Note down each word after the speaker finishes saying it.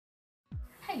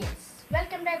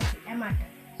Welcome back to എമാർട്ട്.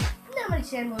 ഇന്ന് നമ്മൾ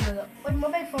ചെയ്യാൻ പോകുന്നത് ഒരു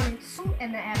മൊബൈൽ ഫോണിൽ സൂം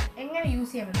എന്ന ആപ്പ് എങ്ങനെ യൂസ്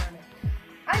ചെയ്യാമെന്നാണ്.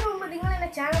 അതിന് മുമ്പ് നിങ്ങൾ എൻ്റെ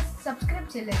ചാനൽ സബ്സ്ക്രൈബ്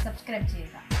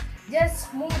ചെയ്യുക. Just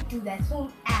move to the zoom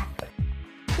app.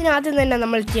 ഇതിനാദ്യം തന്നെ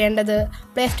നമ്മൾ ചെയ്യേണ്ടത്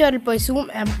പ്ലേ സ്റ്റോറിൽ പോയി സൂം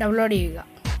ആപ്പ് ഡൗൺലോഡ് ചെയ്യുക.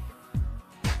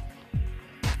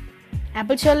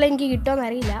 ആപ്പിൾ സ്റ്റോറിൽ എനിക്ക് കിട്ടുമെന്ന്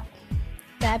അറിയില്ല.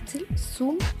 ആപ്സിൽ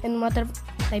സൂം എന്ന് മാത്രം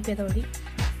ടൈപ്പ് ചെയ്താൽ മതി.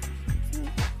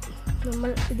 നമ്മൾ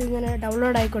ഇതിങ്ങനെ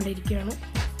ഡൗൺലോഡ് ആയിക്കൊണ്ടിരിക്കുകയാണ്.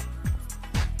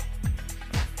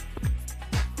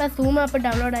 ഇപ്പോൾ സൂം ആപ്പ്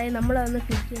ഡൗൺലോഡായി നമ്മളതൊന്ന്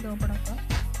ക്ലിക്ക് ചെയ്ത് ഓപ്പൺ ആക്കാം.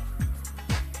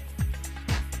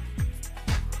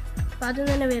 അപ്പോൾ ആദ്യം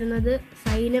തന്നെ വരുന്നത്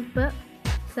സൈനപ്പ്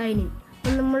സൈൻ ഇൻ.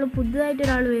 അപ്പം നമ്മൾ പുതുതായിട്ട്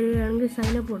ഒരാൾ വരികയാണെങ്കിൽ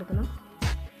സൈനപ്പ് കൊടുക്കണം.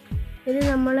 ഇത്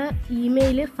നമ്മൾ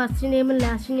ഇമെയിൽ ഫസ്റ്റ് നെയിമും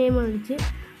ലാസ്റ്റ് നെയിമും അടിച്ച്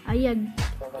ഐ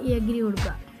അഗ്രി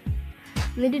കൊടുക്കുക.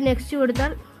 എന്നിട്ട് നെക്സ്റ്റ്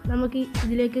കൊടുത്താൽ നമുക്ക്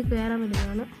ഇതിലേക്ക് കയറാൻ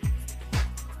പറ്റുന്നതാണ്.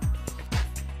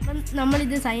 അപ്പം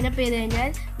നമ്മളിത് സൈനപ്പ് ചെയ്ത് കഴിഞ്ഞാൽ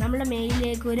നമ്മുടെ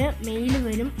മെയിലിലേക്ക് ഒരു മെയിൽ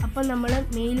വരും. അപ്പം നമ്മൾ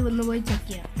മെയിൽ വന്ന് പോയി ചെക്ക്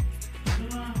ചെയ്യാം.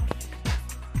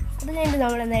 അത് കഴിഞ്ഞിട്ട്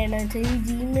നമ്മൾ എന്താ ചെയ്യണമെന്ന് വെച്ചാൽ ഈ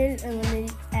ജിമെയിൽ അങ്ങനെ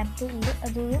ആപ്പ് ഉണ്ട്,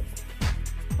 അതൊന്ന്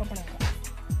ഓപ്പൺ ആക്കാം.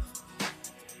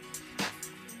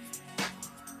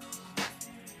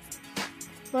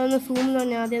 അപ്പോൾ ഒന്ന് സൂം എന്ന്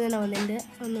പറഞ്ഞാൽ ആദ്യം തന്നെ വന്നിട്ടുണ്ട്,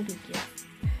 ഒന്ന് ക്ലിക്ക് ചെയ്യാം.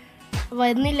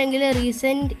 വരുന്നില്ലെങ്കിൽ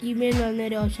റീസെൻറ്റ് ഇമെയിൽ എന്ന്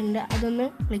പറഞ്ഞൊരു ഓപ്ഷൻ ഉണ്ട്, അതൊന്ന്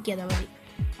ക്ലിക്ക് ചെയ്താൽ മതി.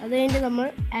 അത് കഴിഞ്ഞിട്ട് നമ്മൾ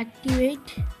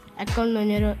ആക്ടിവേറ്റ് അക്കൗണ്ട് എന്ന്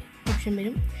പറഞ്ഞൊരു ഓപ്ഷൻ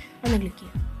വരും, ഒന്ന് ക്ലിക്ക്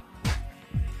ചെയ്യാം.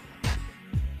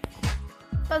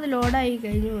 അപ്പോൾ അത് ലോഡായി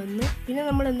കഴിഞ്ഞ് വന്ന് പിന്നെ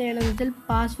നമ്മൾ എന്ത് ചെയ്യണമെന്ന് വെച്ചാൽ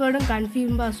പാസ്വേഡും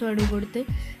കൺഫേം പാസ്വേഡും കൊടുത്ത്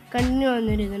കണ്ടിന്യൂ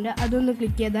എന്നൊരു ഇതുണ്ട്, അതൊന്ന്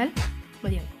ക്ലിക്ക് ചെയ്താൽ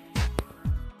മതിയാവും.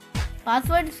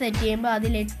 പാസ്വേഡ് സെറ്റ് ചെയ്യുമ്പോൾ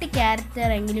അതിൽ 8 ക്യാരക്ടർ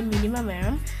എങ്കിലും മിനിമം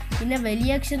വേണം. പിന്നെ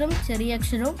വലിയ അക്ഷരവും ചെറിയ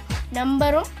അക്ഷരവും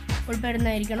നമ്പറും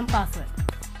ഉൾപ്പെടുന്നതായിരിക്കണം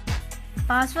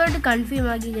പാസ്വേഡ് കൺഫേം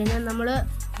ആക്കി കഴിഞ്ഞാൽ നമ്മൾ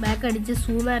ബാക്ക് അടിച്ച്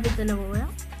സൂം ആപ്പിൽ തന്നെ പോവുക.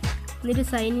 എന്നിട്ട്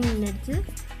സൈൻ ഇൻ അടിച്ച്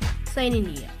സൈൻ ഇൻ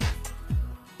ചെയ്യുക.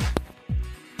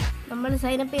 നമ്മൾ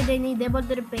സൈനപ്പ് ചെയ്ത് കഴിഞ്ഞാൽ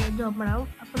ഇതേപോലത്തെ ഒരു പേജ് ഓപ്പൺ ആവും.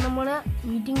 അപ്പം നമ്മൾ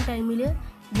മീറ്റിംഗ് ടൈമിൽ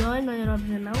ജോയിൻ എന്നൊരു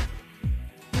ഓപ്ഷൻ ഉണ്ടാവും,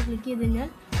 ക്ലിക്ക് ചെയ്ത് കഴിഞ്ഞാൽ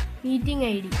മീറ്റിംഗ്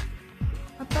ID.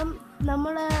 അപ്പം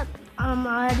നമ്മൾ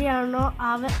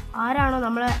ആരാണോ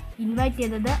നമ്മളെ ഇൻവൈറ്റ്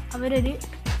ചെയ്തത് അവരൊരു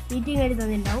മീറ്റിംഗ് ID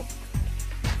തന്നിട്ടുണ്ടാവും.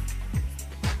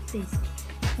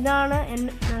 ഇതാണ്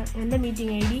എൻ്റെ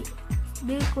മീറ്റിംഗ് ID.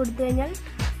 ഇത് കൊടുത്തു കഴിഞ്ഞാൽ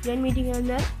ജോയിൻ മീറ്റിംഗ്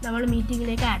കഴിഞ്ഞാൽ നമ്മൾ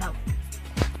മീറ്റിങ്ങിലേക്ക് ആഡ് ആവും.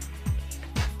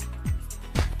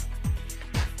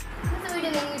 ഇന്നത്തെ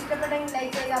വീഡിയോ നിങ്ങൾക്ക് ഇഷ്ടപ്പെട്ടെങ്കിൽ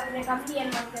ലൈക്ക് ചെയ്യുക, പിന്നെ കമൻറ്റ് ചെയ്യാൻ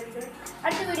മറക്കരുത്.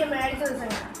 അടുത്ത വീഡിയോ അടുത്ത ദിവസം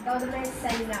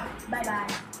കാണാം. Bye bye.